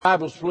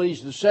Bibles,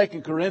 please, to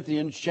 2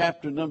 Corinthians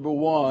chapter number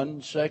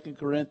 1. 2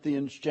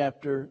 Corinthians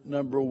chapter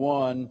number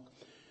 1.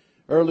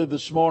 Early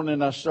this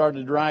morning I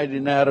started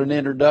writing out an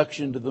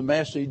introduction to the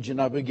message,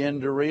 and I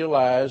began to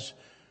realize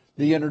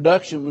the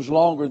introduction was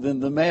longer than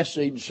the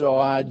message, so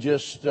I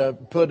just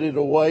put it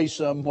away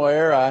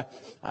somewhere. I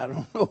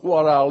don't know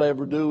what I'll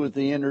ever do with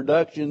the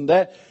introduction.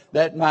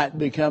 That might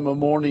become a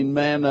Morning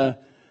Manna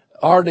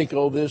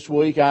article this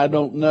week. I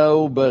don't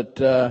know,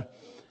 but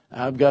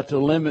I've got to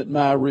limit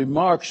my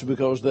remarks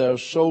because there are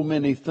so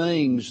many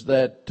things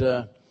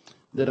that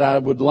I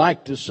would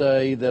like to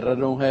say that I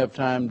don't have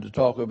time to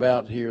talk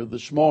about here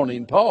this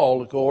morning.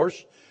 Paul, of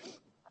course,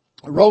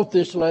 wrote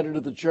this letter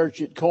to the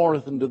church at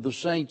Corinth and to the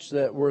saints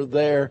that were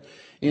there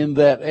in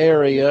that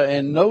area.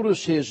 And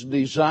notice his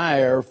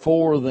desire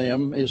for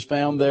them is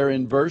found there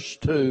in verse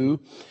 2.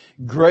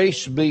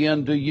 Grace be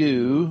unto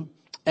you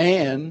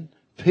and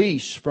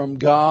peace from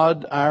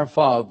God our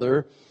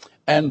Father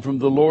and from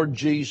the Lord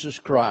Jesus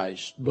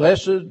Christ.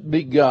 Blessed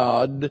be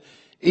God,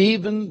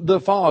 even the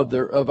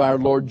Father of our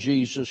Lord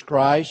Jesus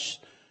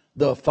Christ,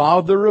 the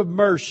Father of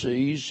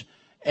mercies,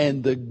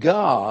 and the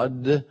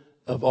God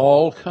of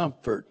all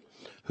comfort,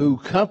 who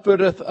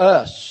comforteth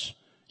us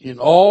in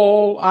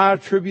all our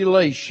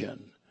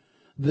tribulation,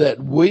 that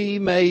we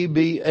may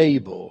be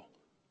able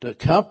to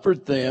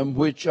comfort them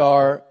which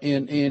are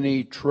in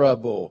any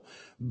trouble,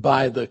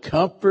 by the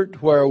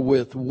comfort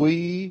wherewith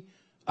we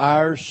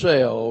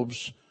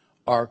ourselves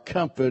are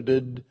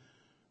comforted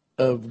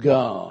of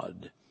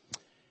God.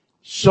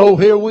 So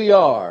here we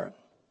are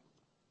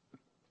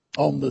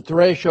on the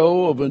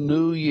threshold of a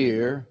new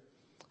year,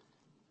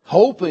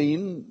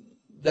 hoping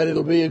that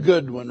it'll be a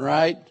good one,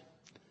 right?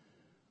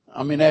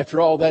 I mean, after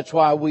all, that's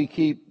why we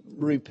keep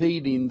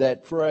repeating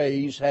that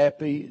phrase,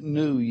 Happy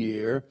New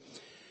Year.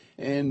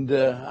 And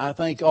I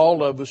think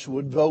all of us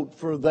would vote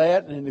for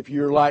that. And if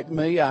you're like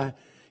me, I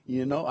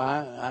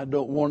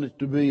don't want it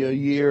to be a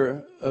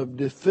year of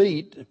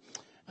defeat.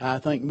 I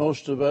think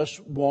most of us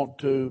want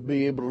to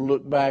be able to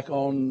look back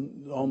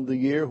on the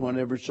year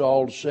whenever it's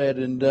all said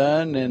and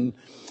done,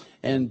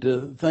 and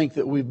to think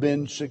that we've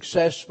been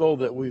successful,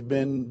 that we've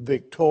been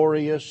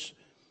victorious.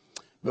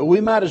 But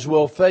we might as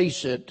well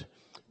face it.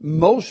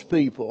 Most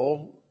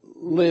people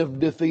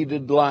live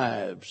defeated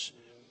lives,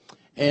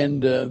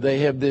 and they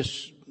have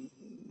this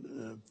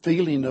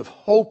feeling of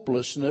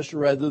hopelessness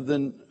rather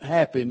than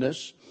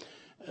happiness.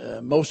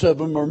 Most of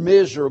them are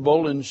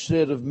miserable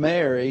instead of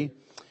merry.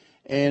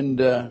 And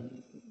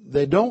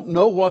they don't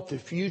know what the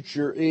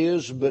future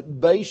is,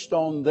 but based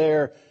on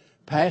their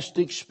past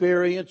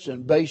experience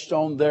and based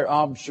on their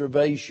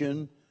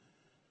observation,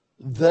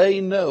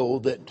 they know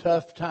that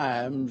tough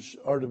times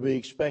are to be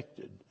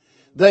expected.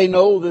 They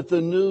know that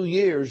the new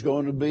year is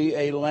going to be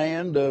a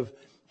land of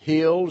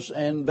hills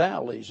and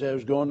valleys.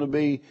 There's going to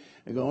be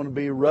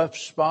rough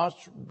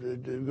spots,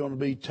 there's going to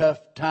be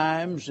tough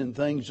times and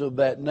things of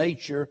that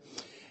nature.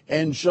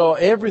 And so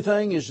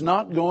everything is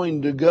not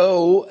going to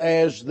go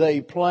as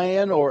they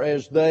plan or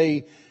as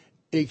they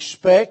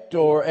expect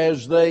or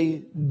as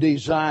they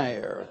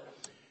desire.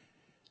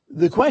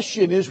 The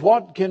question is,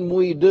 what can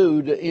we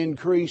do to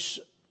increase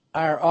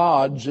our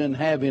odds in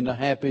having a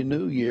happy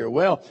new year?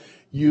 Well,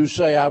 you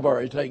say, I've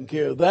already taken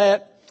care of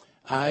that.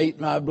 I eat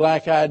my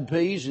black-eyed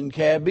peas and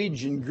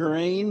cabbage and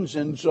greens,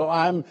 and so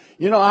I'm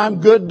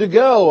good to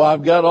go.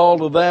 I've got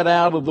all of that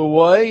out of the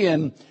way,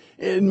 and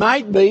it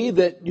might be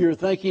that you're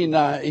thinking,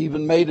 I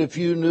even made a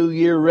few New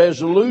Year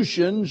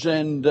resolutions,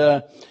 and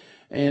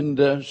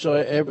so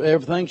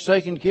everything's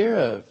taken care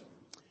of.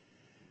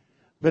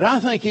 But I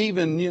think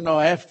even,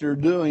 after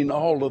doing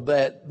all of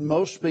that,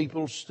 most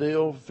people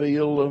still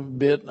feel a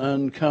bit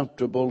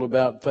uncomfortable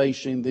about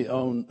facing the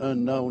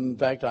unknown. In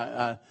fact,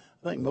 I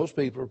think most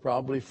people are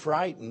probably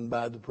frightened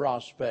by the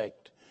prospect.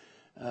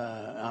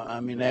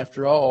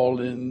 After all,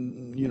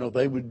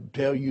 they would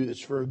tell you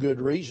it's for a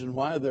good reason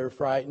why they're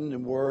frightened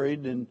and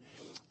worried and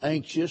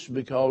anxious,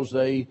 because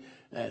they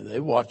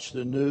watch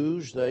the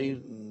news, they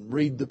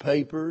read the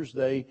papers,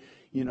 they're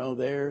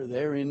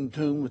in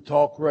tune with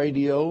talk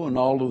radio and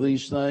all of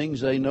these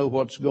things. They know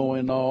what's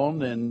going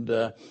on,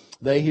 and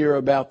they hear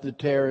about the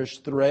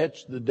terrorist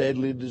threats, the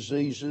deadly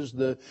diseases,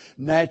 the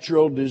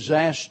natural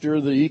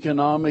disaster, the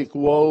economic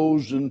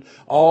woes, and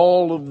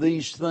all of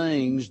these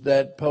things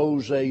that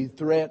pose a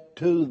threat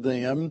to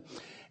them.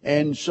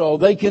 And so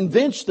they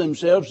convince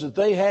themselves that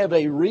they have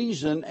a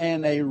reason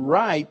and a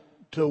right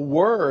to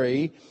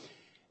worry.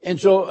 And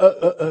so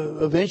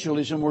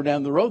eventually, somewhere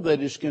down the road, they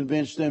just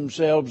convince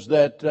themselves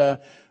that,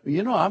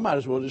 I might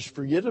as well just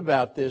forget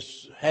about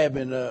this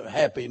having a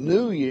happy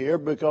new year,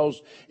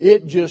 because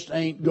it just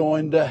ain't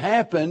going to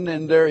happen,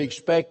 and they're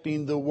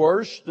expecting the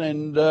worst.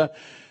 And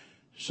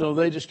so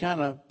they just kind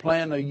of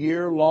plan a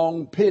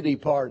year-long pity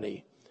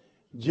party.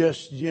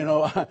 Just,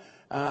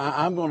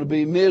 I'm going to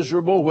be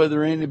miserable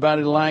whether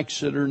anybody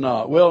likes it or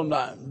not. Well,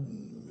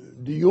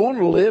 do you want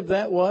to live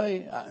that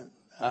way?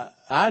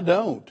 I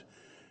don't.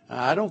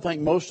 I don't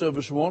think most of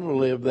us want to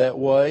live that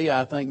way.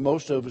 I think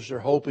most of us are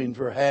hoping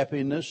for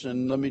happiness.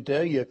 And let me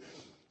tell you,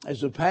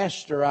 As a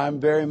pastor, I'm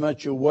very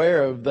much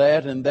aware of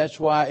that, and that's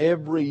why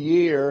every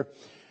year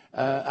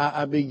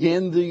I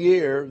begin the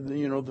year,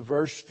 the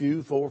first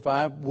few 4 or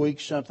 5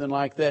 weeks, something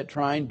like that,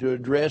 trying to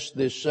address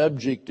this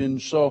subject. And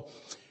so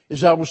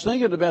as I was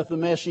thinking about the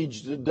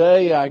message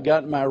today, I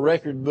got my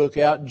record book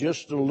out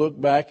just to look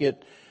back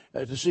at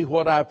to see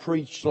what I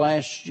preached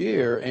last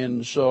year.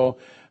 And so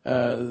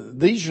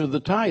these are the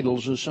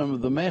titles of some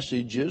of the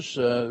messages.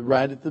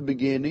 Right at the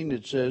beginning,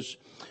 it says,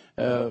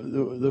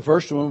 the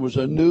first one was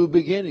A New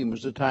Beginning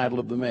was the title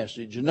of the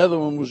message. Another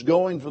one was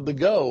Going for the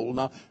Goal.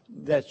 Now,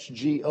 that's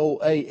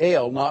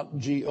G-O-A-L, not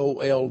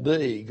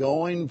G-O-L-D.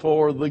 Going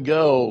for the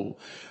Goal.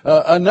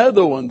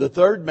 Another one, the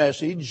third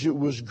message,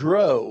 was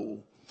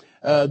Grow.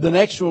 The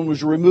next one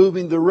was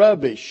Removing the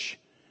Rubbish.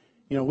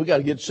 We got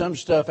to get some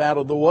stuff out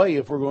of the way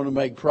if we're going to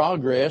make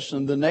progress.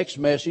 And the next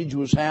message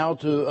was How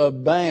to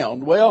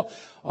Abound. Well,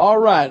 all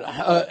right,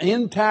 an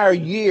entire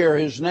year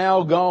has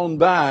now gone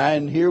by,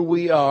 and here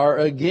we are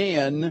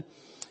again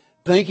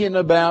thinking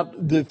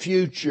about the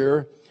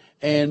future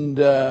and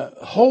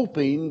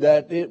hoping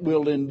that it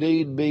will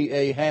indeed be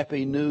a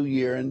happy new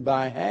year. And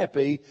by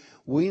happy,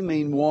 we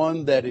mean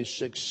one that is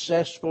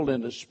successful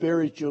in a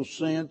spiritual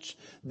sense,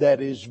 that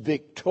is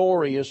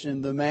victorious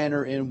in the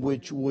manner in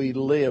which we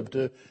live.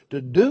 To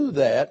do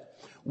that,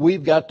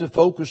 we've got to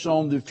focus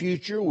on the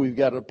future. We've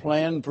got to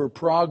plan for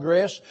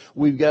progress.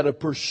 We've got to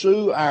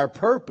pursue our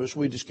purpose.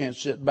 We just can't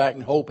sit back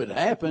and hope it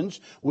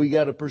happens. We've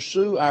got to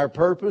pursue our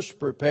purpose,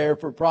 prepare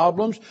for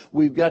problems.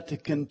 We've got to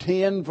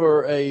contend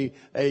for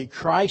a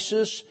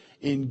crisis,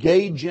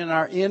 engage in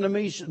our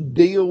enemies,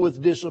 deal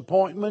with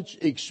disappointments,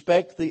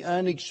 expect the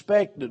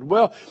unexpected.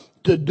 Well,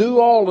 to do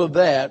all of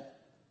that,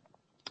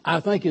 I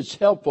think it's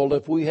helpful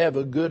if we have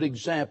a good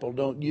example,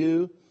 don't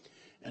you?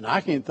 And I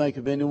can't think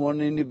of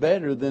anyone any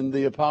better than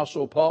the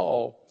Apostle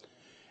Paul.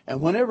 And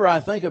whenever I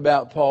think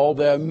about Paul,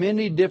 there are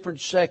many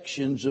different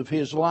sections of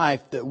his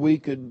life that we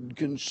could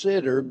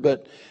consider.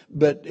 But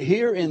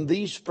here in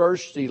these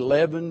first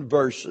 11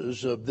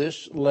 verses of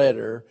this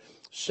letter,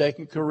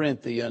 2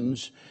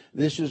 Corinthians,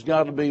 this has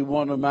got to be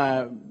one of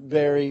my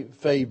very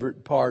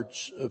favorite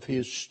parts of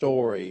his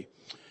story.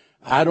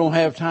 I don't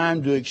have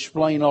time to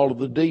explain all of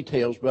the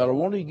details, but I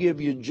want to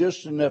give you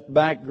just enough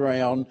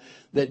background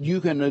that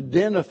you can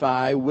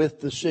identify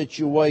with the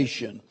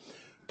situation.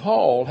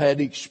 Paul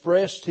had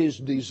expressed his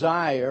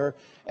desire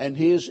and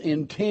his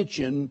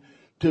intention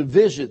to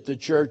visit the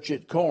church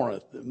at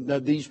Corinth. Now,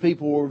 these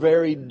people were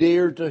very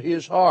dear to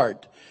his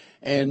heart.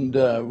 And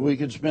we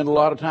could spend a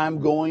lot of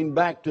time going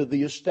back to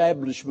the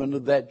establishment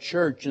of that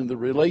church and the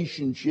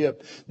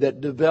relationship that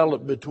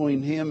developed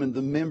between him and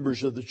the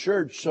members of the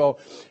church. So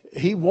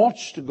he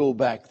wants to go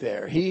back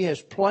there. He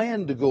has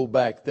planned to go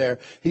back there.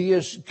 He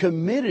is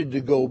committed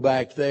to go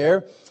back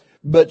there.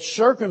 But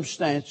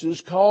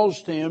circumstances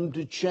caused him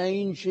to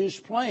change his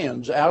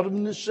plans out of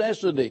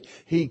necessity.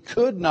 He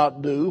could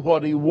not do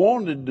what he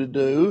wanted to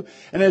do.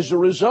 And as a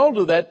result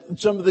of that,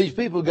 some of these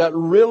people got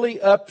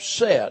really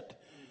upset.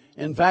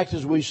 In fact,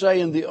 as we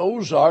say in the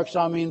Ozarks,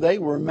 they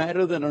were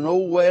madder than an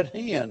old wet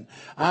hen.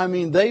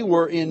 They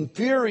were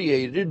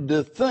infuriated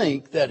to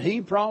think that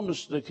he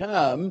promised to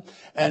come,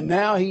 and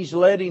now he's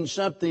letting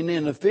something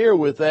interfere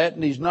with that,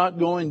 and he's not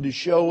going to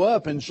show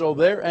up. And so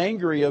they're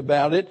angry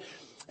about it.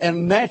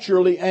 And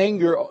naturally,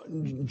 anger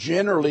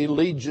generally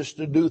leads us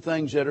to do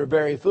things that are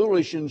very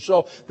foolish. And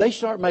so they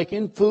start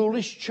making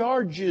foolish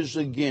charges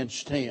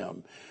against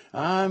him.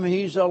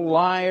 He's a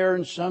liar,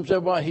 and some say,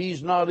 well,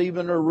 he's not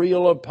even a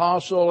real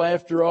apostle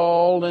after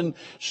all, and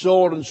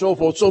so on and so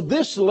forth. So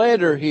this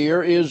letter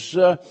here is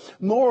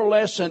more or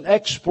less an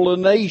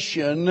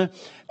explanation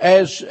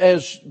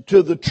as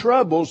to the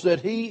troubles that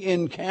he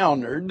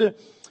encountered,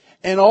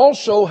 and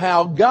also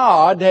how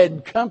God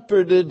had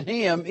comforted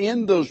him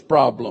in those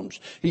problems.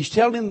 He's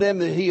telling them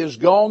that he has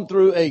gone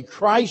through a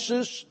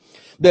crisis,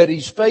 that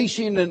he's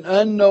facing an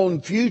unknown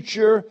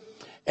future,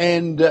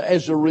 and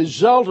as a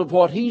result of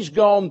what he's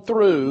gone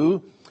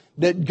through,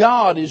 that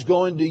God is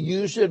going to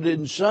use it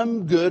in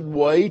some good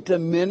way to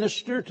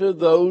minister to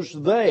those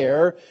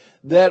there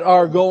that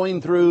are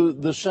going through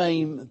the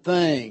same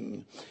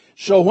thing.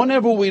 So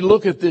whenever we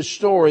look at this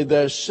story,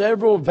 there's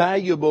several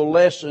valuable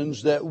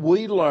lessons that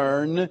we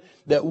learn,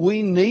 that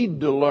we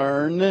need to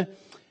learn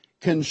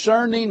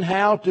concerning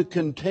how to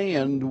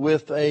contend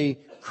with a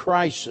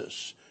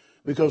crisis.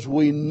 Because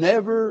we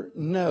never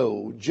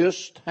know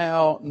just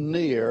how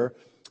near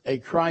a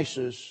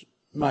crisis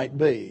might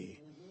be.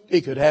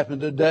 It could happen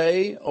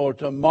today or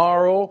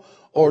tomorrow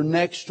or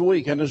next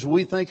week. And as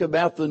we think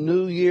about the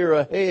new year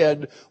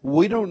ahead,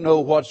 we don't know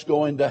what's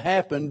going to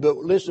happen. But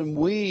listen,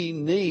 we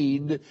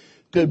need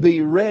to be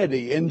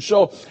ready. And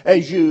so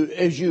as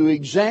you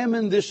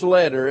examine this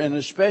letter, and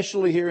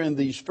especially here in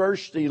these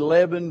first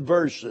 11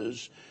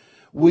 verses,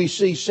 we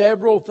see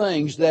several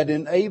things that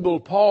enable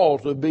Paul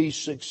to be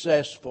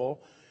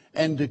successful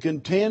and to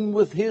contend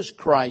with his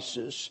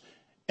crisis.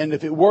 And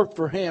if it worked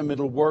for him,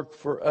 it'll work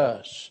for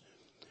us.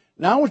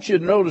 Now I want you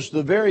to notice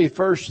the very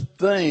first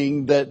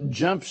thing that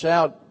jumps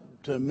out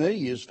to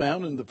me is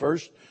found in the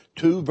first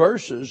 2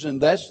 verses. And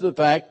that's the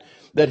fact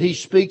that he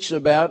speaks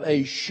about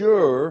a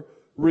sure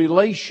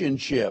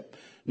relationship.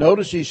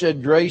 Notice he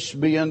said, grace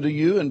be unto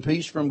you and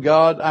peace from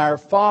God our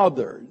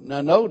Father.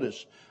 Now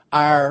notice,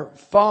 our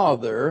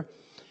Father,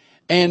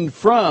 and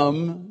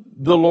from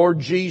the Lord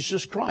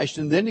Jesus Christ.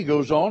 And then he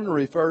goes on and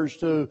refers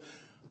to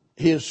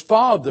his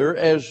Father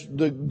as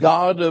the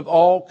God of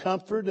all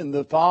comfort and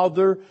the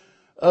Father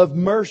of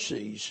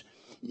mercies.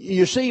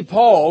 You see,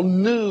 Paul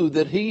knew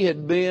that he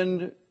had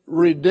been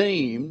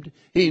redeemed.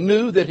 He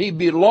knew that he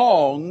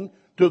belonged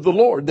to the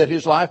Lord, that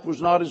his life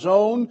was not his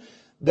own,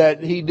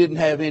 that he didn't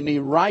have any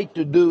right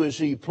to do as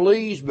he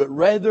pleased, but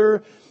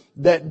rather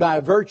that by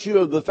virtue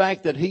of the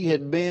fact that he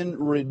had been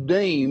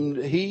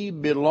redeemed, he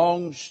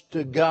belongs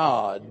to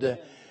God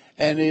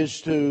and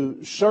is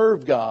to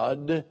serve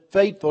God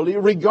faithfully,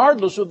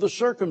 regardless of the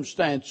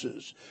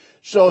circumstances.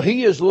 So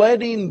he is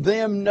letting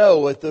them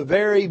know at the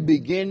very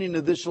beginning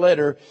of this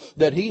letter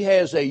that he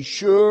has a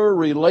sure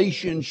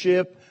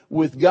relationship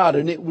with God.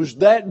 And it was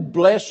that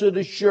blessed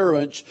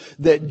assurance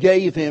that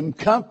gave him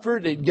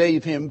comfort, it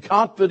gave him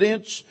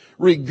confidence,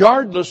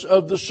 regardless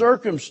of the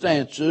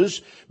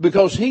circumstances,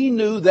 because he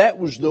knew that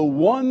was the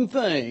one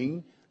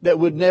thing that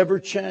would never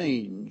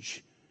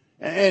change.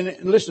 And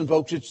listen,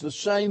 folks, it's the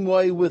same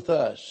way with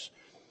us.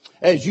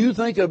 As you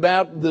think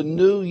about the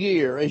new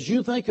year, as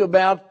you think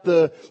about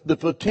the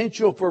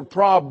potential for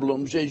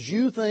problems, as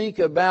you think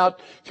about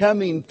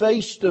coming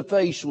face to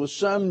face with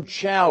some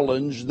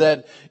challenge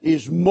that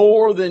is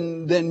more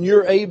than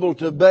you're able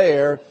to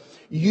bear,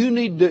 you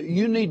need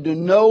to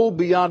know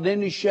beyond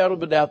any shadow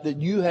of a doubt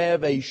that you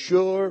have a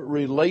sure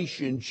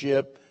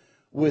relationship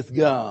with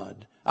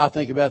God. I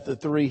think about the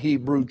 3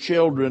 Hebrew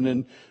children,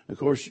 and of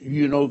course,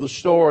 you know the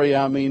story.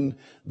 I mean,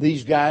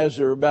 these guys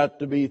are about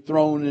to be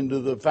thrown into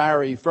the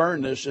fiery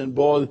furnace, and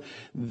boy,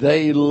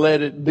 they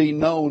let it be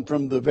known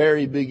from the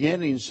very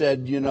beginning,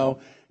 said, you know,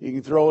 you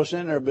can throw us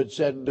in there, but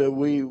said,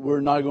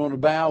 we're not going to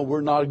bow,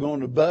 we're not going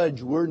to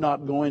budge, we're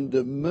not going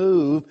to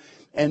move.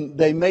 And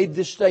they made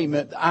this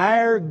statement,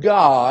 our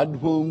God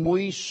whom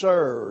we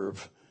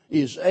serve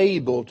is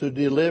able to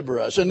deliver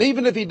us. And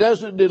even if he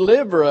doesn't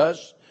deliver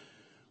us,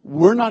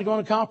 we're not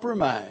going to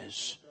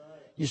compromise.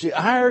 You see,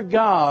 our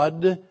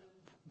God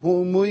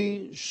whom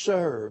we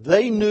serve.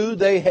 They knew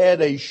they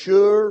had a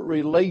sure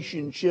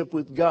relationship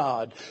with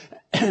God.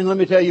 And let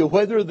me tell you,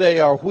 whether they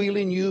are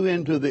wheeling you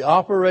into the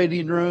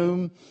operating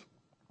room,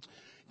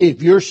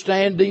 if you're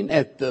standing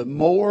at the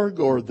morgue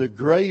or the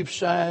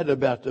graveside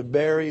about to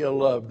bury a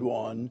loved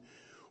one,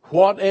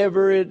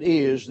 whatever it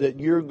is that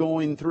you're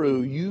going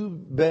through, you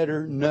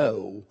better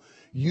know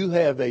you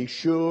have a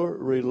sure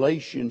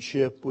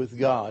relationship with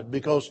God,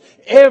 because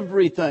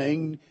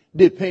everything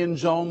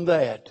depends on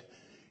that.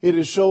 It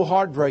is so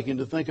heartbreaking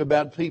to think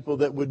about people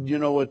that would,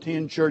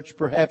 attend church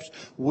perhaps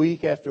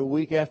week after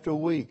week after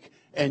week,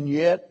 and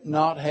yet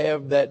not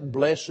have that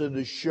blessed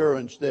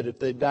assurance that if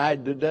they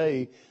died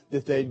today,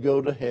 that they'd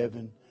go to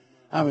heaven.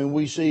 I mean,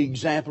 we see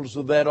examples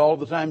of that all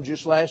the time.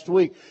 Just last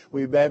week,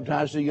 we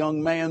baptized a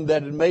young man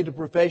that had made a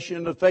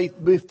profession of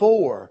faith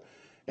before.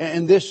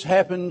 And this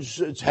happens,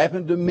 it's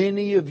happened to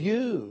many of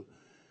you.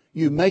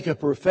 You make a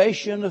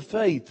profession of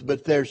faith,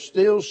 but there's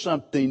still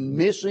something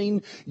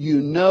missing.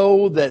 You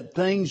know that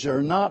things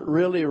are not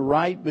really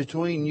right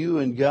between you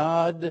and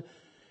God.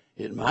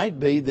 It might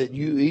be that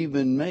you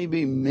even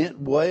maybe meant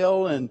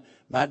well, and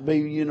might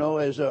be,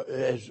 as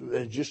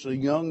just a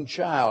young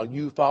child,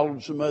 you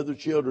followed some other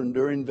children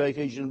during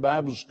vacation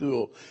Bible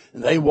school,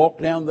 and they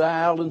walked down the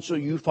aisle, and so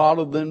you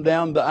followed them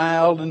down the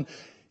aisle, and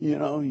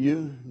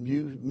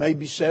you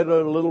maybe said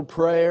a little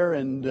prayer,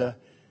 and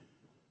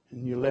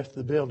you left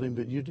the building,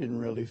 but you didn't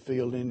really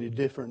feel any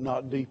different,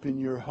 not deep in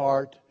your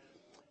heart,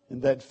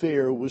 and that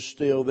fear was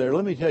still there.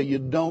 Let me tell you,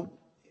 don't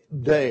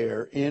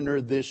dare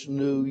enter this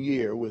new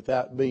year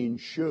without being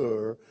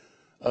sure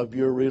of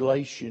your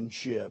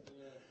relationship.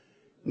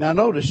 Now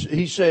notice,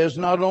 he says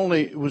not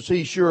only was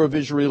he sure of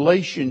his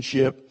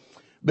relationship,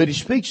 but he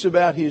speaks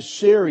about his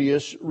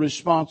serious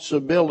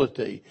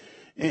responsibility.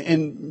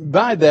 And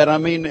by that, I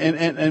mean,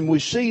 and we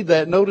see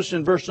that, notice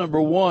in verse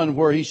number 1,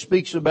 where he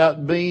speaks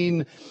about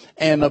being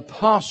an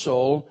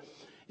apostle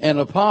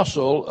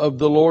of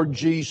the Lord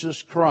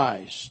Jesus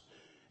Christ.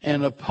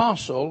 An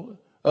apostle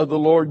of the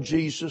Lord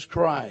Jesus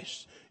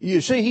Christ. You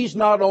see, he's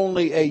not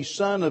only a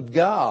son of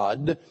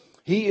God,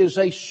 he is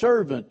a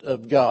servant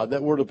of God.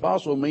 That word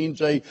apostle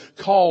means a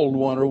called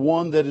one, or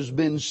one that has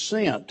been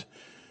sent.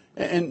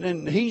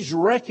 And he's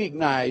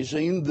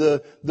recognizing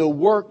the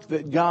work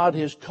that God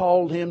has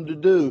called him to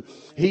do.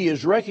 He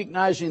is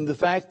recognizing the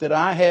fact that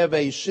I have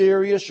a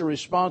serious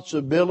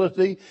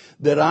responsibility,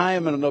 that I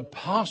am an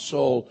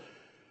apostle.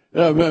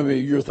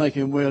 You're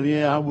thinking, well,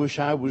 yeah, I wish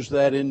I was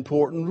that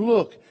important.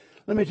 Look,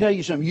 let me tell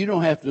you something. You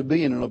don't have to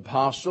be an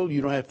apostle.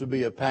 You don't have to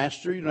be a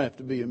pastor. You don't have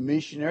to be a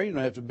missionary. You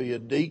don't have to be a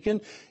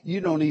deacon.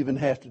 You don't even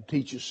have to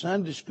teach a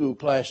Sunday school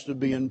class to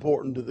be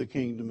important to the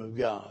kingdom of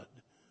God.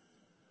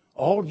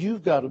 All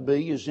you've got to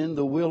be is in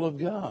the will of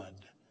God.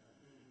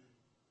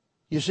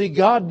 You see,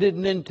 God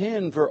didn't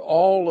intend for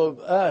all of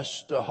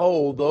us to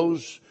hold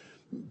those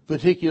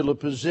particular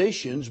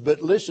positions,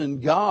 but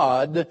listen,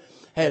 God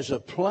has a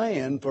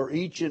plan for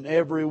each and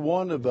every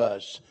one of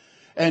us.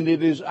 And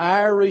it is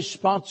our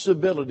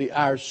responsibility,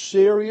 our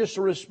serious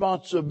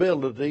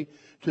responsibility,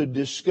 to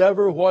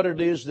discover what it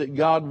is that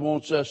God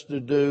wants us to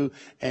do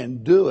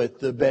and do it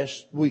the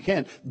best we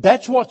can.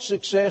 That's what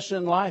success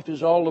in life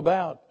is all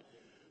about.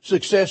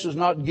 Success is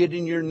not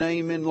getting your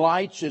name in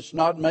lights. It's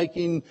not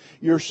making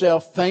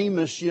yourself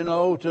famous,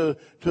 to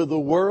the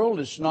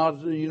world. It's not,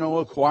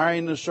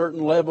 acquiring a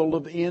certain level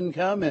of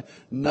income.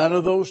 None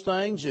of those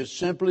things. It's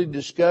simply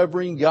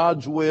discovering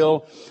God's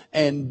will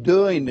and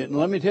doing it. And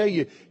let me tell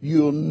you,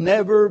 you'll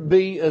never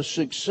be a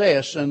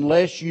success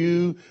unless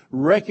you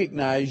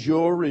recognize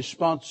your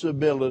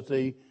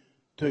responsibility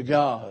to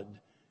God.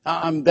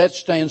 That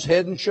stands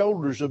head and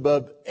shoulders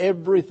above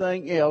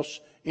everything else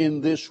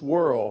in this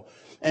world.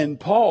 And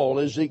Paul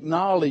is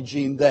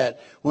acknowledging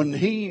that when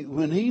he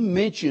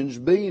mentions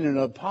being an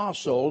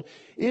apostle,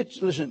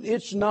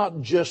 it's not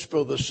just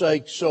for the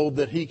sake so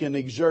that he can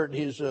exert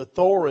his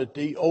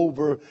authority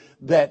over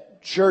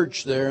that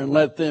church there and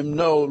let them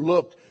know,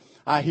 look,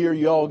 I hear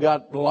y'all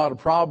got a lot of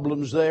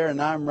problems there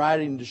and I'm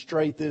writing to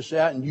straighten this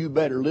out and you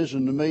better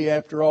listen to me.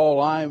 After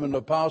all, I am an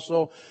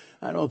apostle.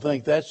 I don't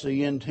think that's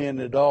the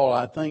intent at all.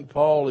 I think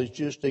Paul is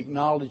just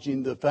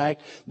acknowledging the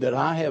fact that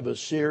I have a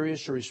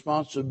serious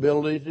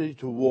responsibility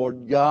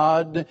toward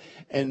God.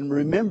 And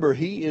remember,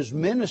 he is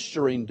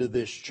ministering to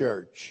this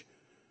church.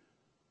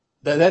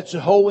 That's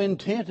the whole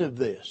intent of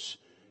this.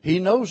 He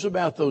knows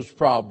about those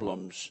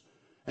problems.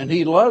 And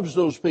he loves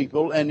those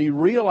people. And he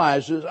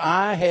realizes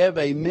I have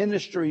a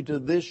ministry to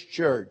this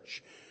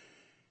church.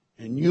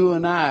 And you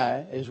and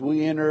I, as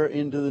we enter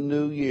into the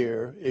new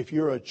year, if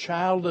you're a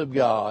child of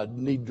God,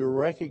 need to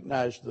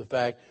recognize the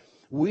fact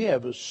we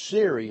have a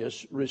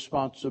serious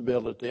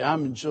responsibility.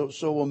 I'm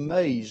so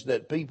amazed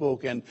that people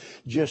can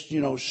just,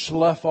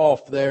 slough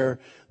off their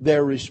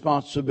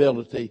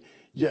responsibility.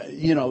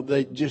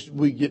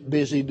 We get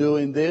busy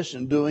doing this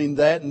and doing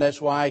that, and that's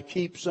why I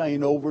keep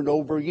saying over and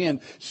over again,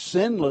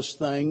 sinless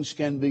things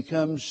can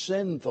become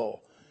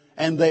sinful,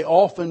 and they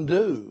often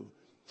do.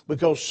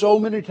 Because so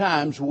many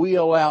times we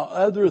allow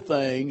other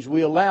things,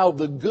 we allow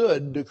the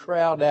good to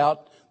crowd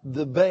out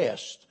the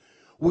best.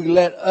 We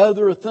let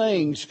other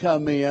things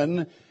come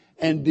in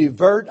and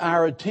divert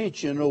our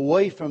attention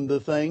away from the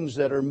things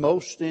that are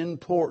most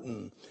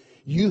important.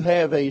 You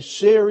have a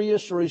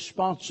serious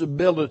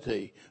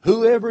responsibility,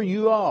 whoever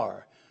you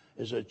are.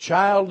 As a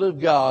child of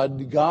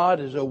God, God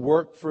has a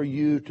work for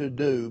you to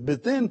do.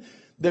 But then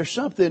there's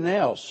something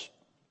else.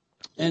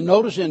 And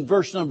notice in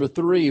verse number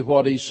 3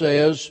 what he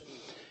says.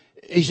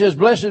 He says,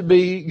 blessed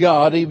be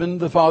God, even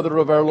the Father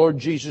of our Lord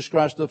Jesus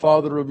Christ, the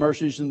Father of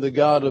mercies and the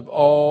God of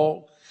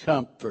all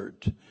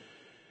comfort.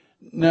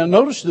 Now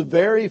notice the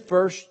very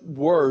first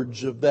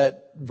words of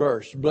that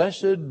verse.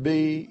 Blessed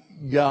be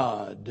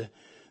God.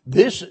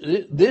 This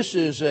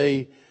is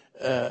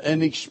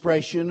an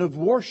expression of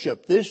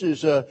worship. This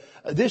is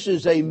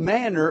a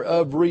manner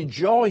of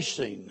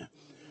rejoicing.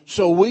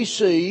 So we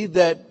see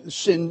that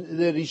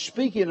he's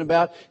speaking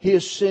about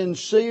his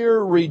sincere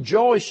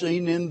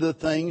rejoicing in the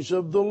things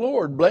of the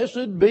Lord.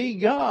 Blessed be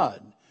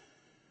God.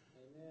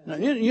 Now,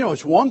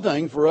 it's one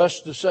thing for us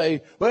to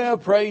say, well,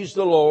 praise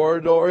the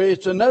Lord, or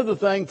it's another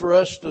thing for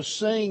us to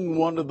sing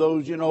one of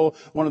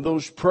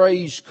those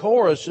praise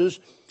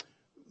choruses.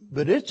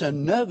 But it's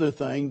another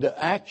thing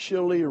to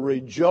actually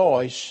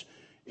rejoice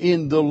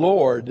in the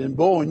Lord. And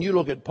boy, when you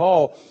look at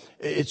Paul,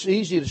 it's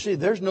easy to see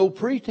there's no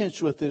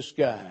pretense with this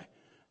guy.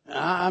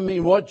 I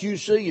mean, what you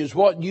see is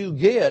what you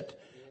get.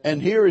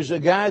 And here is a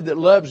guy that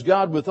loves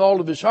God with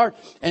all of his heart.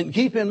 And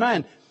keep in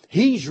mind,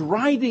 he's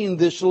writing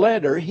this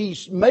letter.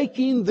 He's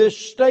making this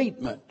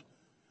statement.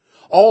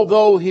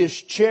 Although his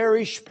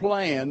cherished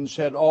plans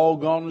had all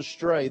gone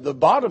astray. The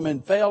bottom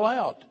had fell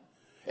out.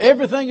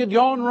 Everything had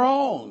gone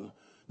wrong.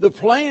 The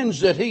plans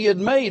that he had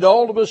made,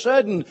 all of a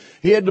sudden,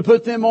 he had to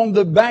put them on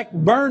the back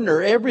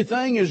burner.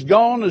 Everything has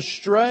gone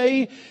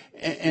astray.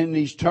 And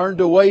he's turned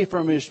away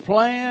from his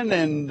plan,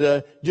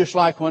 and just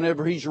like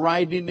whenever he's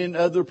writing in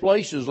other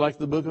places, like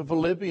the book of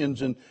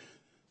Philippians, and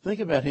think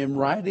about him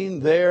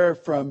writing there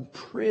from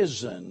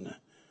prison.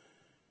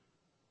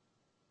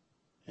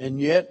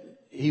 And yet,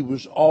 he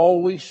was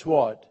always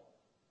what?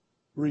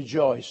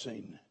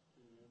 Rejoicing.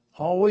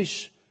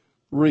 Always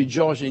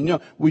rejoicing.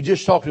 We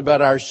just talked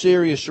about our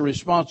serious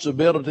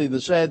responsibility.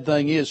 The sad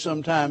thing is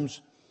sometimes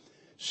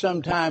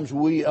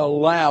we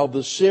allow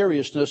the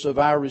seriousness of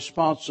our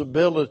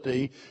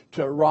responsibility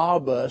to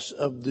rob us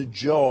of the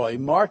joy.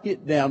 Mark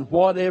it down.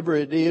 Whatever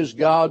it is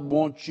God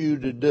wants you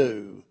to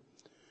do,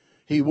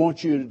 He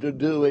wants you to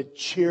do it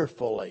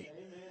cheerfully.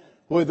 Amen.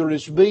 Whether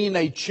it's being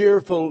a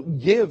cheerful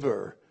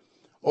giver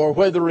or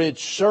whether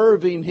it's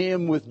serving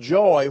Him with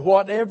joy,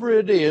 whatever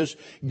it is,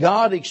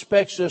 God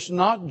expects us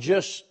not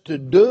just to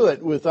do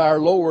it with our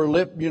lower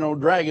lip,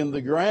 dragging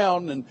the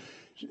ground and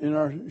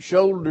our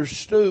shoulders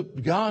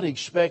stooped. God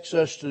expects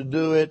us to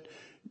do it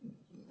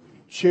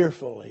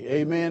cheerfully.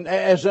 Amen.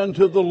 As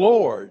unto the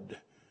Lord.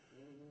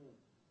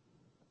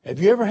 Have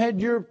you ever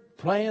had your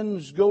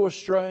plans go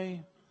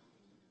astray?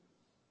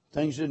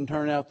 Things didn't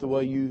turn out the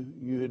way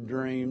you had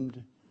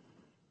dreamed.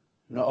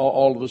 And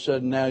all of a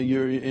sudden now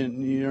you're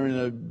in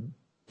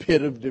a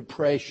pit of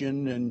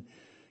depression and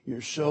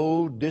you're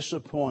so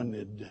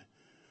disappointed.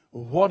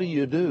 What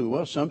do?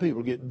 Well, some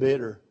people get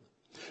bitter.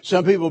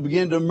 Some people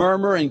begin to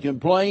murmur and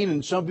complain,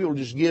 and some people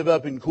just give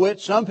up and quit.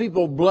 Some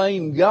people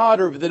blame God,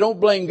 or if they don't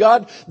blame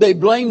God, they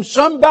blame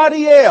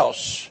somebody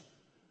else.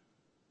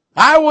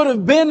 I would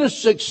have been a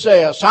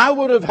success. I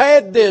would have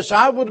had this.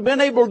 I would have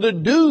been able to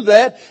do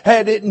that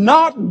had it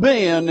not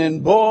been.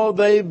 And boy,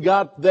 they've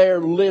got their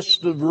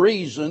list of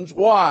reasons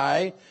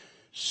why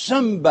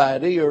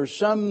somebody or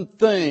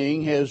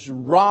something has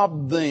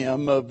robbed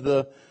them of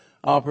the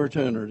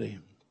opportunity.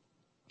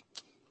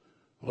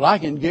 Well, I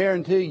can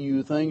guarantee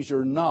you things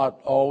are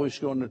not always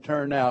going to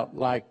turn out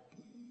like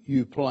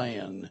you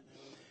plan.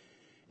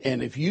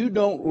 And if you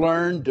don't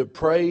learn to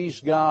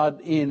praise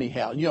God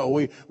anyhow,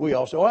 we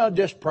all say, well,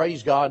 just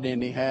praise God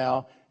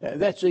anyhow.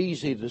 That's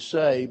easy to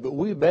say, but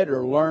we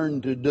better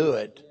learn to do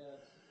it.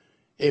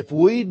 If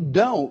we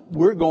don't,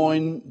 we're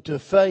going to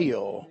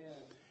fail.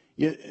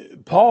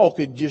 Paul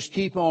could just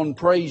keep on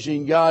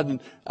praising God,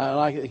 and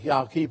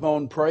I'll keep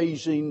on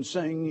praising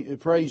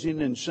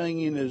and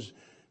singing as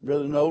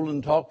Brother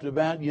Nolan talked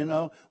about.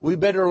 We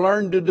better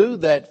learn to do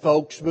that,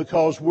 folks,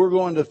 because we're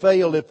going to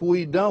fail if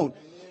we don't.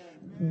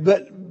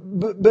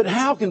 But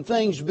how can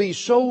things be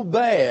so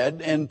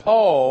bad and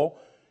Paul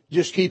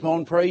just keep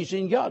on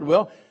praising God?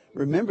 Well,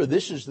 remember,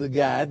 this is the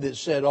guy that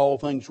said all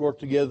things work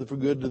together for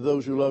good to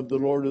those who love the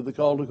Lord, who are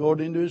called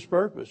according to His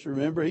purpose.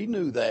 Remember, he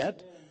knew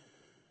that.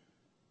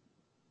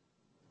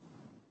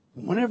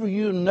 Whenever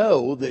you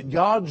know that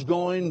God's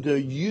going to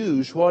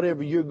use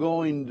whatever you're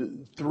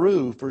going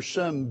through for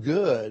some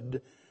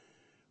good,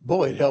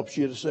 boy, it helps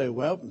you to say,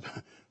 well,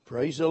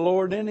 praise the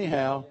Lord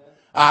anyhow.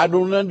 I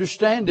don't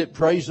understand it.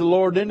 Praise the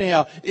Lord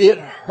anyhow. It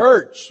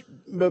hurts,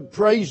 but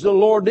praise the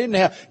Lord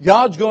anyhow.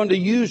 God's going to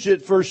use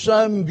it for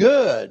some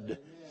good.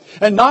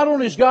 And not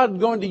only is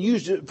God going to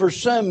use it for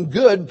some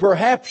good,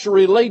 perhaps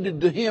related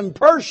to Him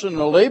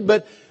personally,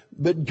 but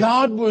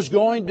God was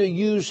going to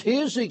use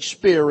His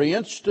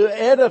experience to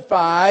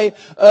edify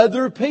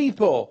other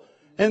people.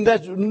 And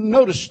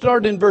notice,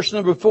 start in verse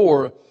number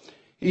 4.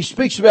 He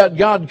speaks about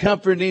God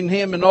comforting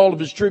him in all of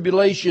his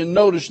tribulation.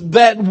 Notice,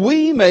 that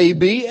we may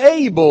be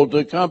able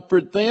to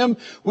comfort them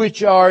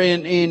which are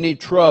in any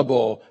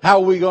trouble. How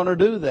are we going to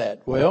do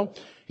that? Well,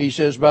 he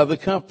says, by the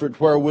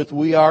comfort wherewith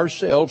we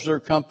ourselves are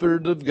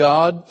comforted of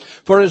God.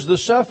 For as the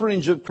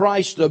sufferings of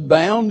Christ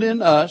abound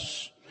in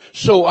us,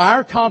 so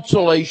our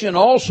consolation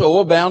also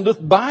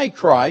aboundeth by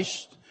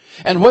Christ.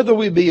 And whether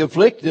we be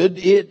afflicted,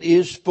 it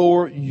is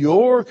for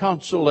your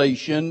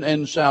consolation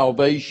and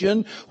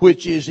salvation,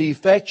 which is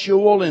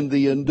effectual in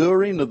the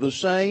enduring of the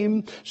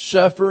same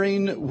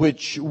suffering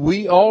which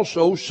we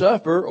also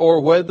suffer,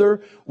 or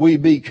whether we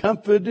be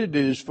comforted,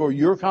 it is for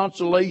your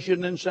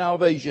consolation and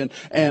salvation.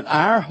 And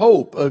our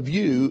hope of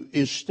you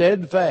is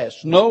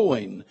steadfast,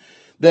 knowing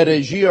that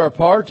as ye are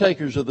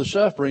partakers of the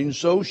suffering,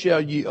 so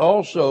shall ye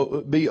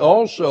also be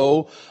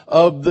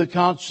of the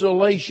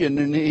consolation.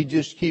 And he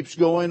just keeps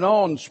going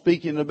on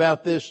speaking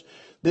about this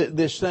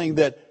thing,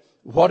 that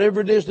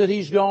whatever it is that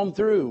he's gone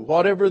through,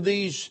 whatever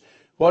these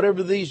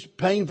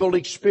painful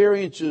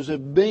experiences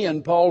have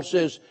been, Paul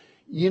says,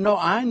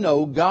 I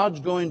know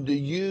God's going to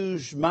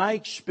use my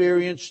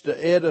experience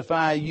to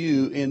edify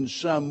you in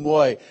some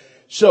way.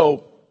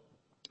 So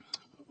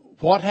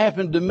what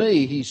happened to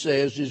me, he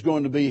says, is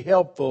going to be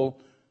helpful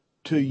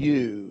to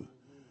you.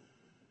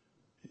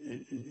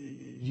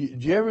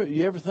 You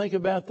ever think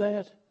about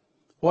that?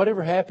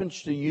 Whatever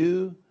happens to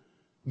you,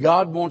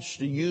 God wants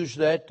to use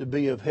that to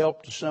be of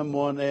help to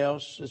someone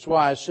else. That's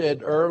why I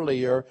said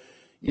earlier,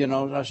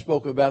 I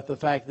spoke about the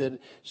fact that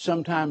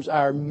sometimes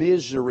our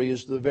misery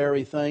is the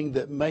very thing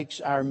that makes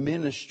our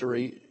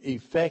ministry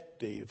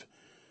effective.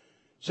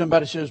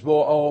 Somebody says,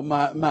 well,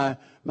 my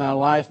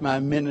life, my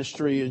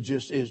ministry is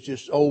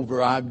just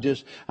over.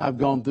 I've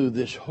gone through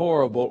this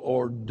horrible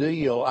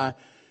ordeal.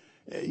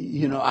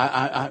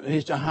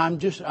 I'm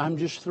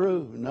just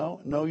through.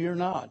 No, you're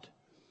not.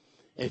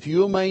 If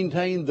you'll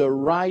maintain the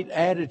right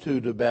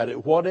attitude about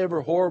it, whatever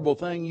horrible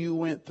thing you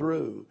went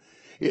through,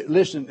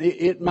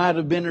 it might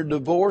have been a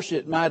divorce,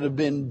 it might have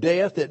been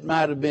death, it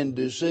might have been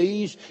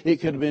disease, it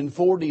could have been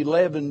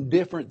 11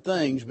 different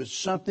things, but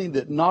something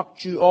that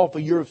knocked you off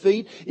of your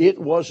feet. It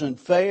wasn't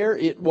fair,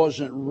 it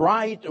wasn't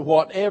right,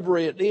 whatever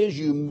it is,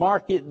 you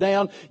mark it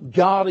down.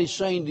 God is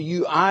saying to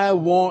you, I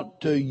want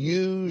to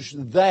use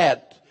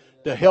that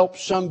to help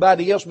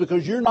somebody else,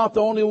 because you're not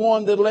the only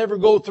one that'll ever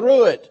go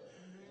through it.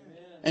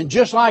 And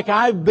just like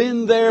I've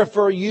been there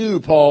for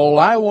you, Paul,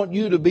 I want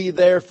you to be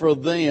there for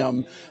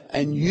them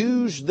and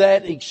use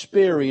that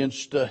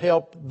experience to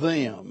help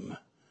them.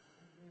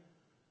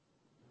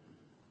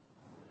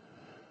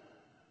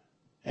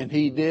 And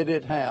he did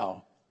it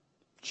how?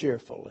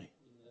 Cheerfully.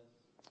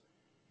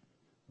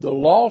 The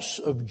loss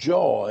of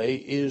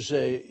joy is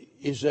a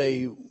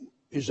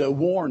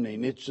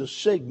warning. It's a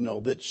signal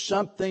that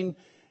something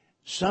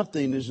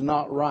is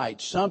not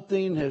right.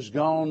 Something has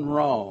gone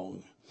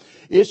wrong.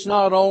 It's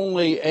not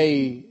only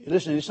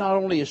it's not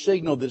only a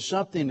signal that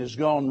something has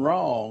gone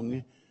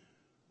wrong,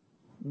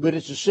 but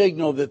it's a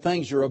signal that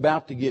things are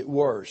about to get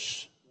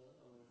worse.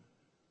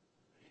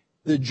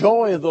 The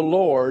joy of the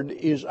Lord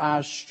is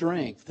our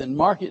strength. And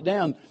mark it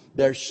down,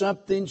 there's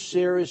something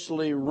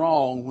seriously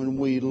wrong when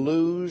we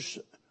lose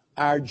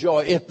our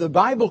joy. If the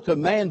Bible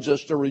commands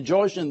us to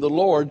rejoice in the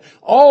Lord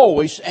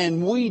always,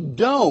 and we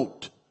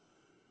don't,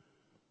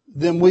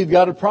 then we've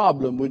got a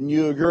problem. Wouldn't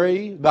you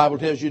agree? The Bible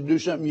tells you to do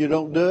something, you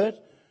don't do it.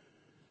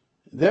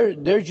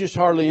 There's just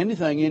hardly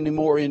anything any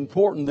more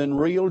important than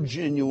real,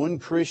 genuine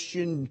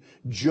Christian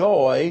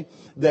joy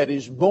that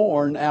is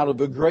born out of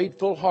a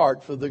grateful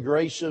heart for the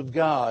grace of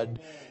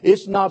God.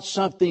 It's not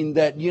something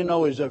that,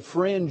 is a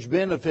fringe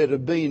benefit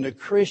of being a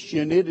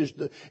Christian. It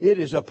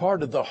is a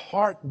part of the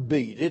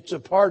heartbeat. It's a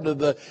part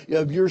of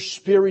your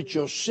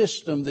spiritual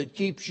system that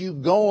keeps you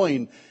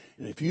going.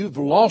 And if you've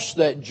lost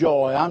that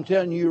joy, I'm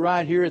telling you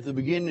right here at the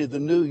beginning of the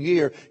new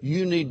year,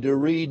 you need to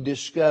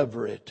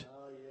rediscover it.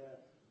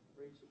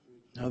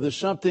 Now there's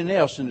something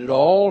else, and it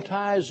all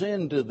ties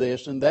into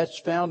this, and that's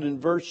found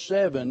in verse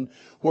 7,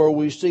 where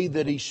we see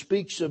that he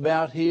speaks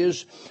about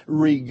his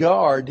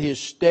regard, his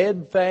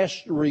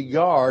steadfast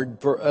regard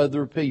for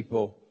other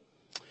people.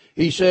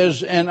 He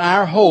says, and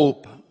our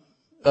hope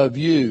of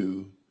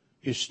you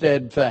is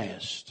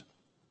steadfast.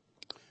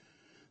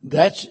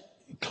 That's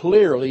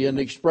clearly an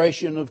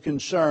expression of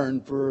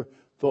concern for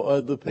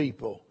other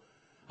people.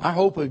 I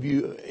hope of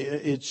you,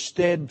 it's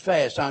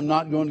steadfast. I'm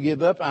not going to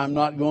give up. I'm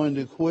not going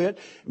to quit.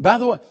 By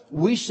the way,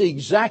 we see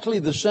exactly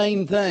the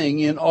same thing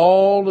in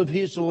all of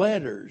his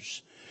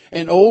letters.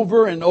 And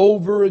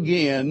over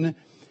again,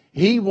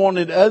 he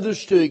wanted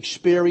others to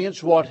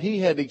experience what he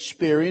had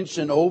experienced,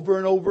 and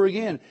over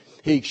again,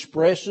 he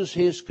expresses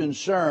his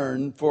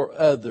concern for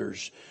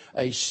others.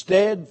 A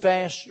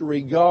steadfast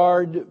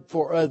regard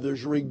for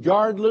others,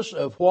 regardless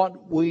of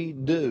what we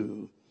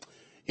do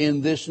in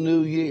this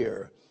new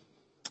year.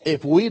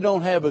 If we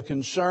don't have a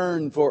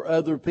concern for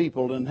other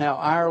people and how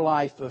our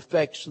life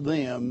affects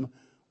them,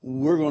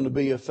 we're going to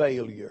be a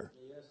failure.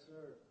 Yes,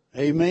 sir.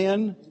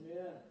 Amen?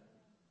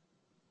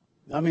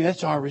 Amen.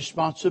 That's our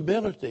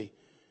responsibility.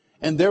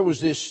 And there was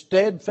this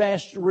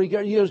steadfast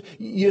regard.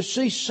 You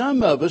see,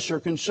 some of us are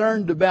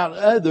concerned about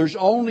others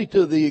only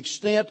to the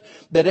extent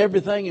that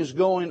everything is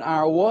going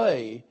our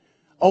way.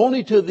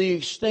 Only to the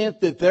extent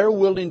that they're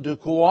willing to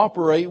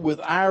cooperate with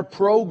our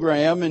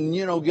program and,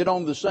 get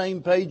on the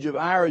same page of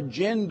our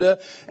agenda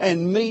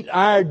and meet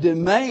our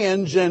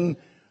demands, and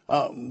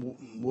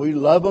we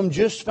love them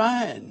just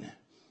fine.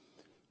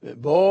 But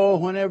boy,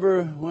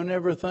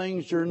 whenever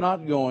things are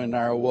not going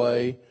our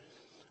way,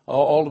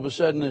 all of a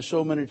sudden there's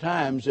so many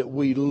times that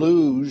we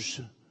lose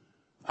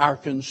our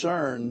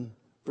concern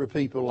for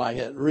people like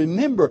that.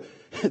 Remember,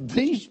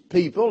 these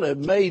people have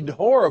made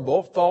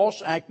horrible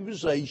false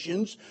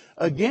accusations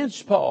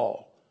against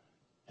Paul,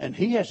 and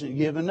he hasn't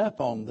given up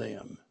on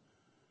them.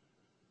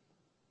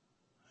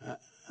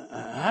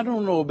 I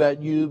don't know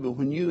about you, but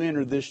when you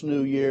enter this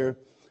new year,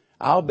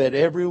 I'll bet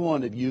every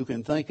one of you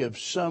can think of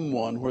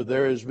someone where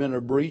there has been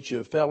a breach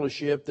of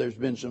fellowship, there's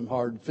been some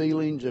hard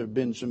feelings, there's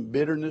been some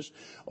bitterness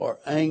or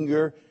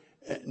anger,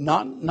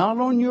 not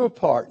on your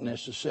part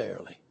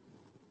necessarily,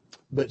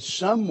 but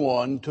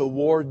someone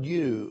toward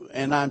you.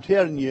 And I'm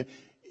telling you,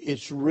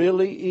 it's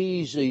really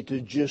easy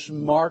to just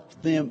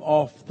mark them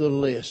off the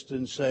list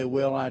and say,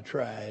 well, I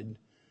tried.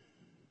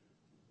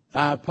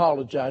 I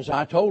apologize.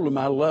 I told them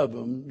I love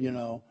them,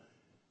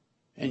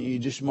 And you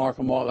just mark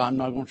them off. I'm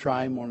not going to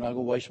try anymore. I'm not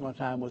going to waste my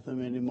time with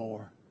them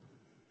anymore.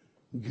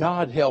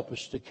 God help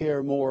us to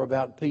care more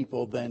about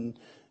people than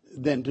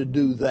to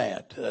do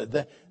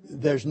that.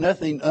 There's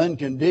nothing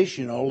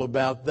unconditional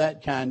about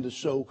that kind of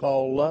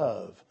so-called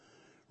love.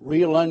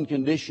 Real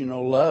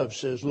unconditional love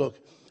says, look,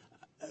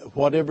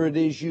 whatever it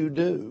is you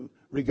do,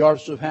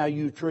 regardless of how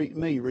you treat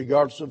me,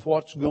 regardless of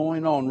what's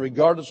going on,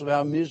 regardless of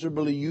how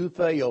miserably you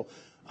fail,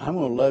 I'm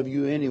going to love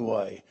you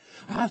anyway.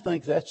 I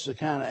think that's the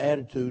kind of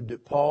attitude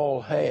that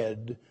Paul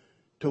had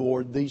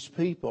toward these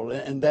people,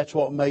 and that's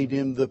what made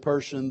him the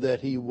person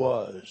that he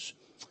was.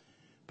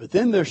 But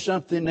then there's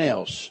something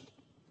else.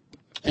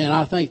 And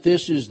I think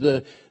this is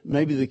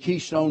maybe the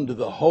keystone to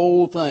the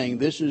whole thing.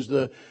 This is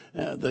the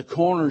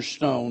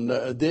cornerstone.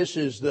 This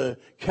is the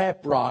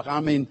caprock.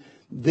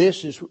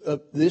 This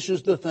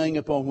is the thing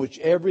upon which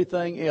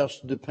everything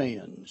else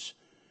depends.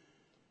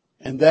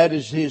 And that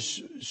is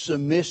his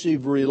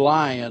submissive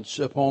reliance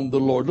upon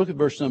the Lord. Look at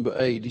verse number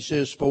 8. He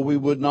says, for we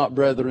would not,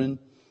 brethren,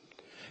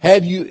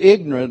 have you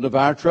ignorant of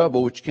our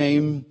trouble which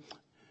came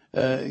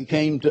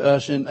to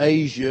us in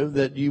Asia,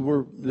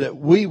 that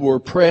we were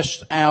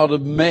pressed out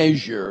of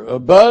measure,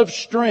 above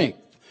strength,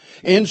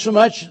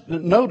 insomuch,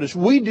 notice,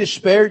 we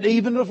despaired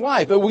even of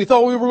life, but we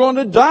thought we were going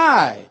to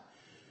die.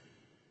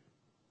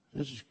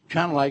 This is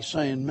kind of like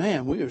saying,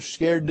 man, we were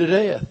scared to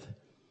death.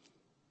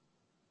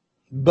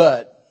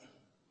 But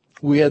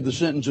we had the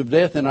sentence of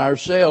death in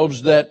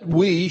ourselves, that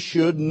we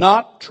should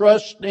not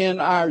trust in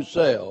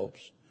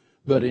ourselves,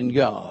 but in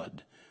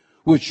God,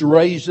 which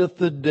raiseth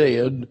the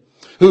dead,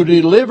 who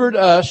delivered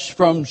us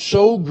from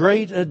so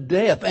great a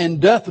death, and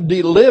doth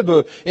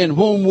deliver, in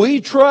whom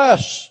we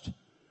trust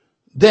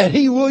that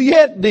He will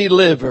yet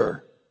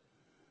deliver.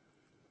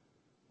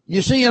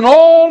 You see, in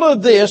all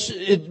of this,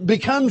 it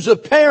becomes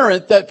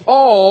apparent that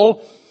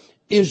Paul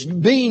is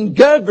being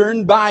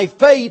governed by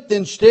faith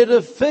instead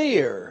of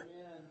fear.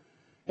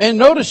 And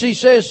notice he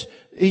says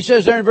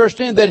there in verse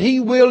 10 that He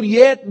will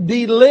yet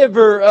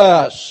deliver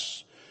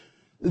us.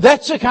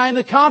 That's the kind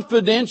of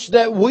confidence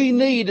that we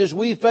need as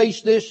we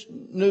face this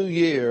new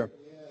year.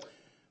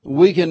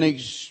 We can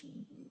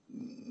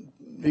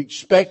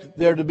expect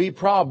there to be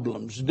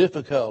problems,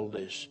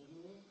 difficulties.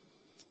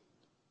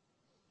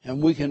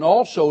 And we can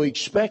also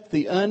expect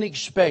the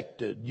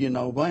unexpected. You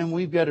know, when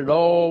we've got it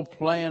all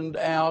planned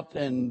out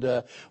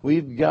and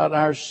we've got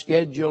our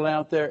schedule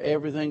out there,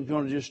 everything's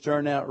going to just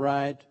turn out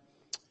right.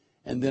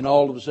 And then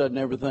all of a sudden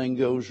everything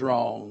goes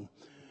wrong.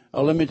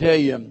 Let me tell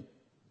you,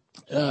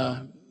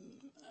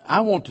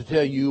 I want to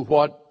tell you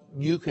what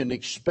you can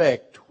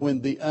expect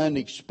when the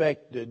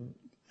unexpected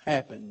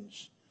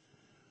happens.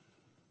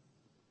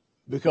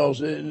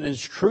 Because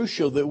it's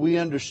crucial that we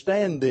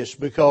understand this,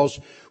 because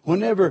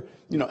whenever,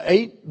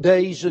 8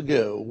 days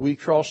ago, we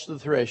crossed the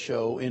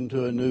threshold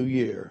into a new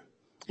year.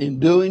 In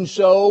doing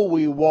so,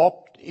 we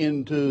walked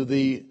into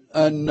the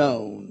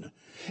unknown.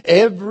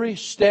 Every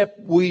step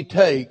we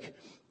take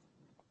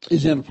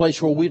is in a place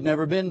where we've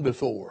never been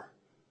before.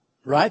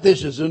 Right?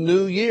 This is a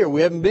new year.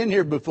 We haven't been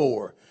here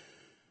before.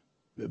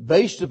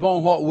 Based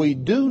upon what we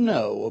do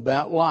know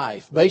about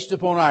life, based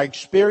upon our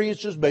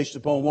experiences, based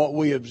upon what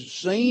we have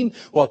seen,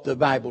 what the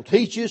Bible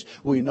teaches,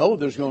 we know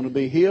there's going to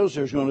be hills,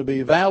 there's going to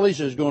be valleys,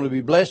 there's going to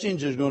be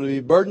blessings, there's going to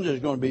be burdens,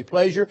 there's going to be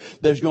pleasure,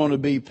 there's going to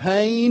be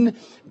pain.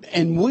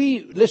 And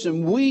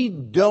we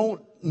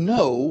don't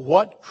know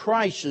what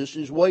crisis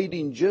is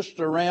waiting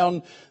just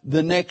around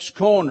the next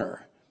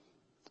corner.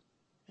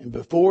 And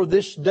before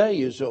this day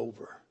is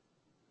over,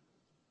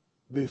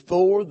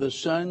 before the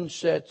sun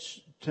sets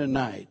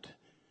tonight,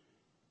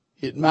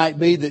 it might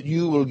be that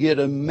you will get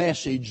a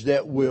message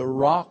that will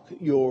rock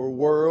your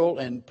world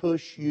and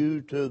push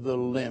you to the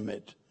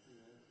limit.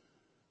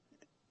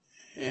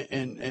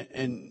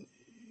 And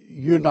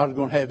you're not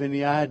going to have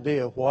any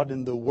idea what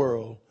in the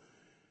world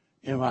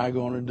am I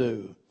going to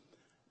do.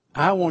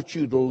 I want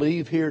you to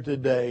leave here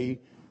today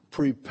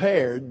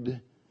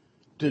prepared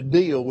to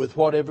deal with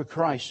whatever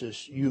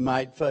crisis you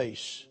might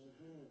face.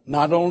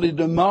 Not only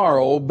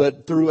tomorrow,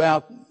 but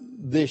throughout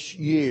this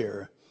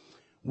year.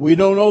 We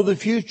don't know the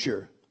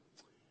future.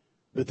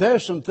 But there are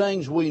some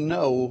things we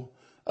know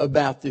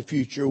about the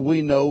future.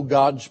 We know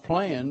God's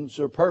plans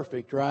are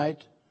perfect,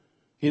 right?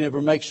 He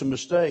never makes a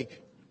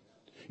mistake.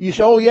 You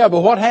say, oh yeah,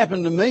 but what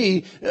happened to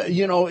me,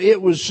 it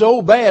was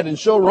so bad and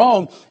so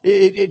wrong,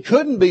 it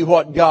couldn't be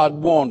what God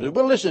wanted.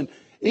 Well, listen,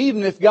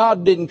 even if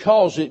God didn't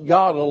cause it,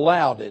 God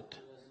allowed it.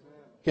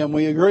 Can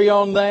we agree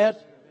on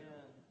that?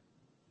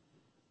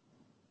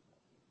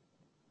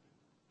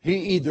 He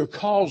either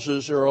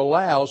causes or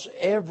allows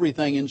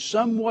everything in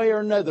some way or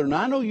another. And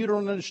I know you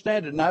don't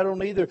understand it, and I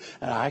don't either,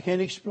 and I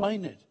can't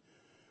explain it.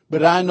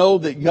 But I know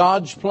that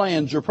God's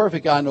plans are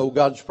perfect. I know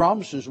God's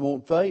promises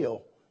won't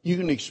fail. You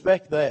can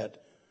expect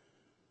that.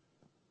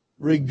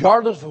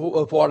 Regardless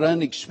of what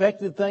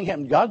unexpected thing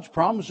happens, God's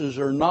promises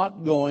are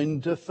not going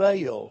to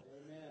fail.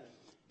 Amen.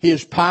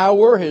 His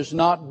power has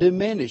not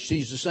diminished.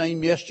 He's the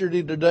same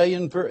yesterday, today,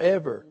 and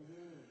forever.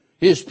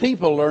 His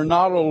people are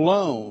not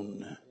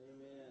alone.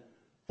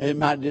 It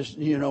might just,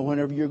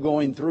 whenever you're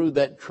going through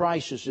that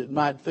crisis, it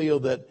might feel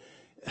that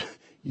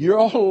you're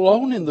all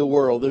alone in the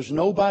world. There's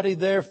nobody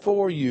there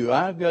for you.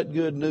 I've got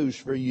good news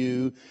for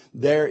you.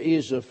 There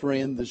is a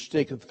friend that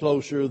sticketh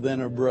closer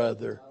than a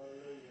brother.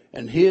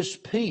 And His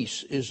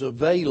peace is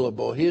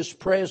available. His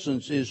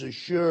presence is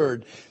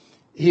assured.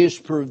 His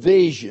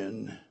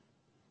provision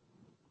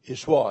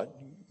is what?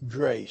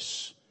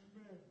 Grace.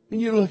 And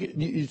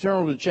you turn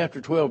over to chapter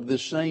 12 of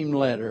this same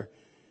letter,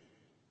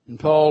 and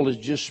Paul has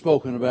just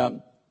spoken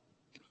about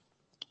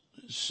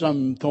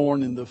some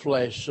thorn in the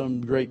flesh,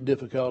 some great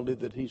difficulty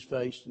that he's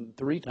faced. And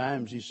 3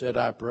 times he said,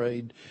 I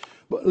prayed.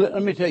 But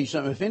let me tell you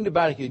something. If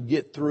anybody could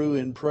get through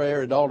in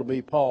prayer, it ought to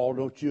be Paul.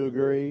 Don't you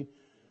agree?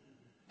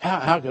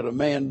 How could a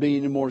man be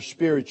any more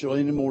spiritual,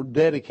 any more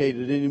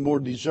dedicated, any more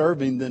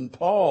deserving than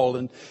Paul?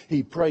 And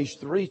he prays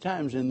 3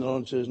 times, and the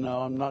Lord says, no,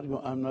 I'm not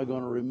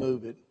going to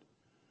remove it.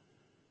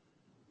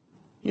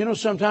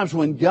 Sometimes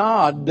when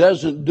God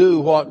doesn't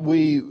do what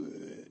we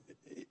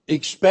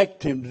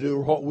expect Him to do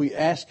or what we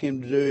ask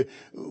Him to do,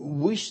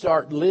 we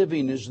start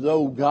living as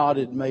though God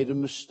had made a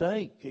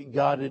mistake.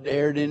 God had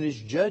erred in His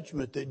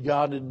judgment, that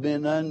God had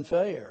been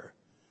unfair.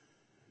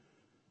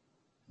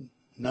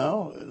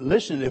 No,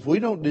 listen, if we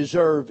don't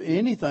deserve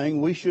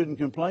anything, we shouldn't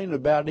complain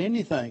about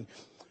anything.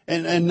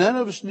 And none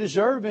of us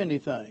deserve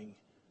anything.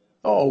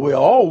 Oh, we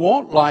all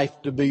want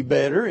life to be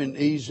better and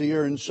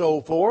easier and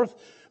so forth,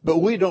 but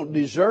we don't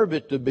deserve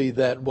it to be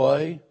that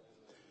way.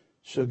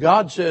 So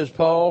God says,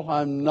 Paul,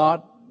 I'm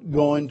not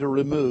going to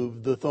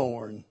remove the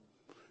thorn.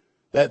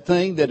 That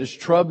thing that is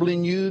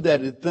troubling you,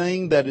 that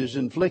thing that is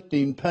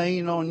inflicting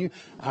pain on you,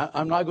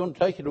 I'm not going to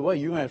take it away.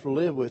 You're going to have to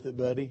live with it,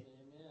 buddy.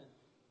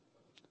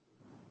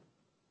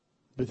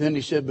 But then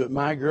he said, but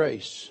my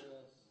grace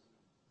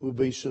will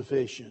be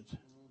sufficient.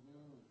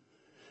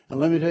 And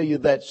let me tell you,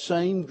 that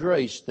same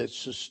grace that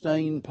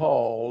sustained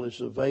Paul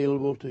is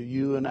available to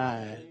you and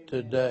I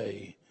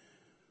today.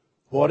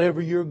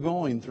 Whatever you're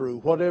going through,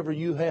 whatever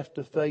you have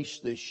to face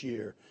this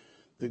year,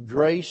 the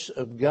grace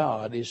of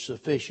God is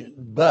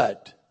sufficient.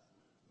 But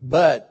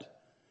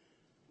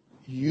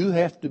you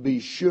have to be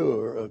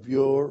sure of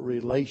your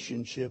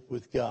relationship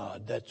with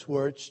God. That's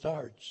where it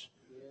starts.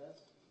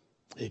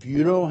 If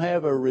you don't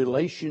have a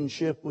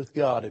relationship with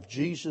God, if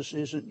Jesus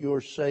isn't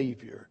your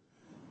Savior,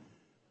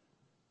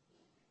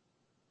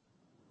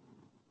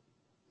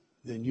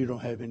 then you don't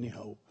have any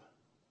hope.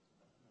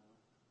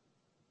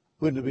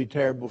 Wouldn't it be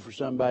terrible for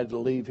somebody to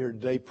leave here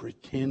today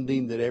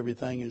pretending that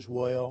everything is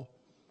well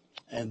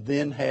and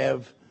then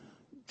have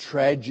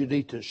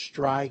tragedy to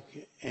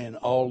strike and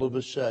all of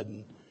a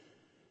sudden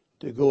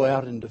to go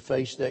out and to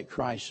face that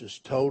crisis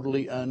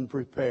totally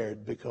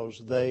unprepared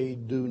because they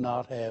do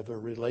not have a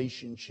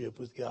relationship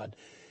with God.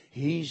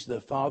 He's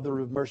the Father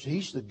of mercy.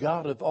 He's the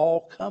God of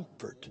all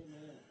comfort.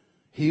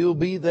 He'll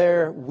be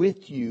there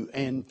with you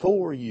and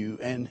for you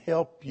and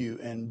help you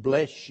and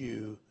bless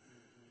you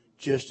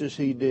just as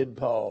He did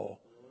Paul.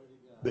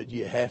 But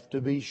you have to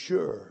be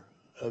sure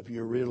of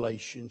your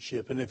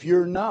relationship. And if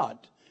you're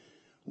not,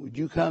 would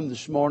you come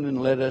this morning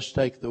and let us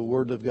take the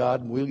Word of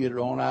God and we'll get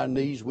on our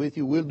knees with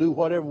you. We'll do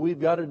whatever we've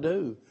got to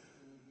do.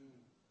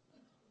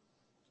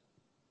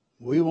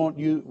 We want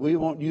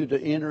you to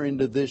enter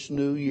into this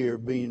new year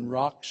being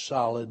rock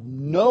solid,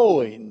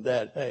 knowing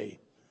that, hey,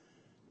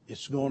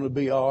 it's going to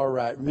be all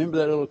right. Remember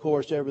that little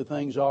chorus,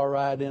 everything's all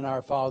right in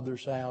our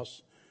Father's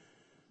house?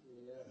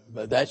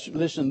 But that's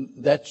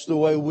the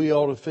way we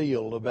ought to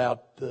feel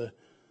about the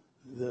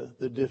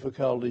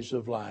difficulties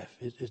of life.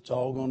 It's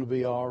all going to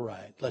be all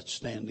right. Let's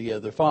stand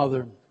together.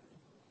 Father,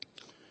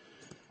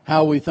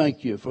 how we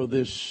thank you for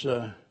this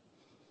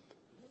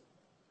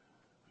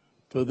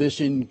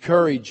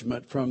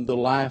encouragement from the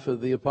life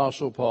of the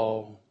Apostle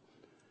Paul.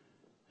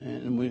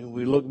 And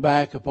we look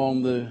back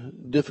upon the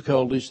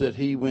difficulties that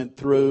he went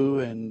through,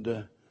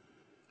 and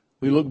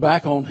we look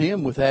back on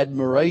him with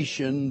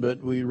admiration, but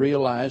we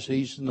realize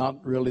he's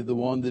not really the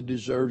one that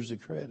deserves the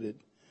credit.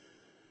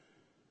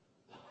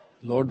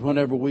 Lord,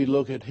 whenever we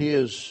look at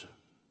his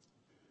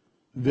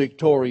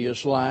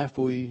victorious life,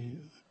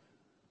 we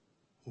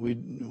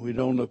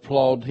don't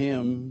applaud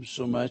him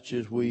so much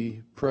as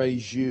we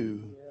praise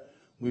you.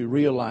 We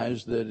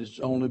realize that it's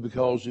only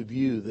because of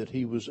you that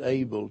he was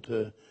able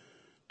to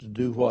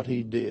do what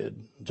he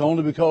did. It's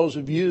only because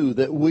of you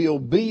that we'll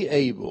be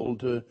able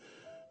to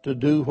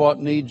do what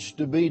needs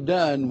to be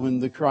done when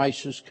the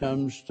crisis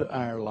comes to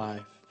our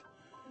life.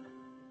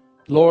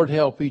 Lord,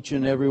 help each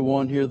and every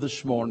one here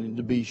this morning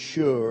to be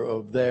sure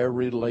of their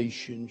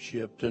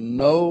relationship, to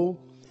know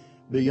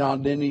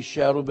beyond any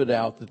shadow of a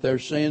doubt that their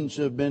sins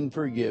have been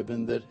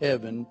forgiven, that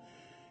heaven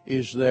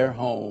is their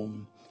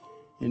home.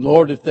 And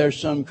Lord, if there's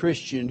some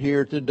Christian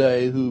here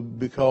today who,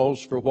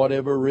 because for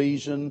whatever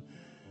reason,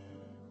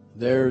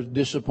 their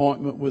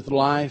disappointment with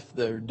life,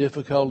 their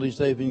difficulties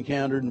they've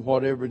encountered, and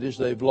whatever it is,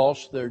 they've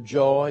lost their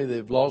joy,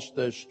 they've lost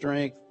their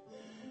strength.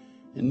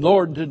 And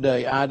Lord,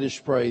 today I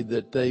just pray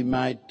that they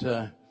might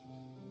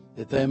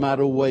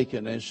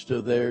awaken as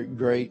to their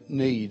great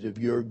need of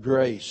your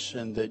grace,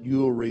 and that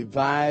you'll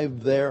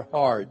revive their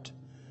heart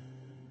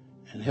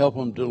and help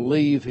them to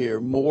leave here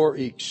more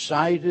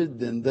excited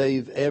than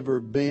they've ever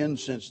been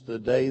since the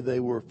day they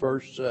were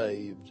first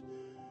saved.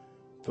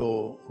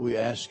 For we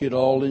ask it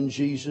all in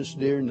Jesus'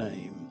 dear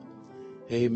name. Amen.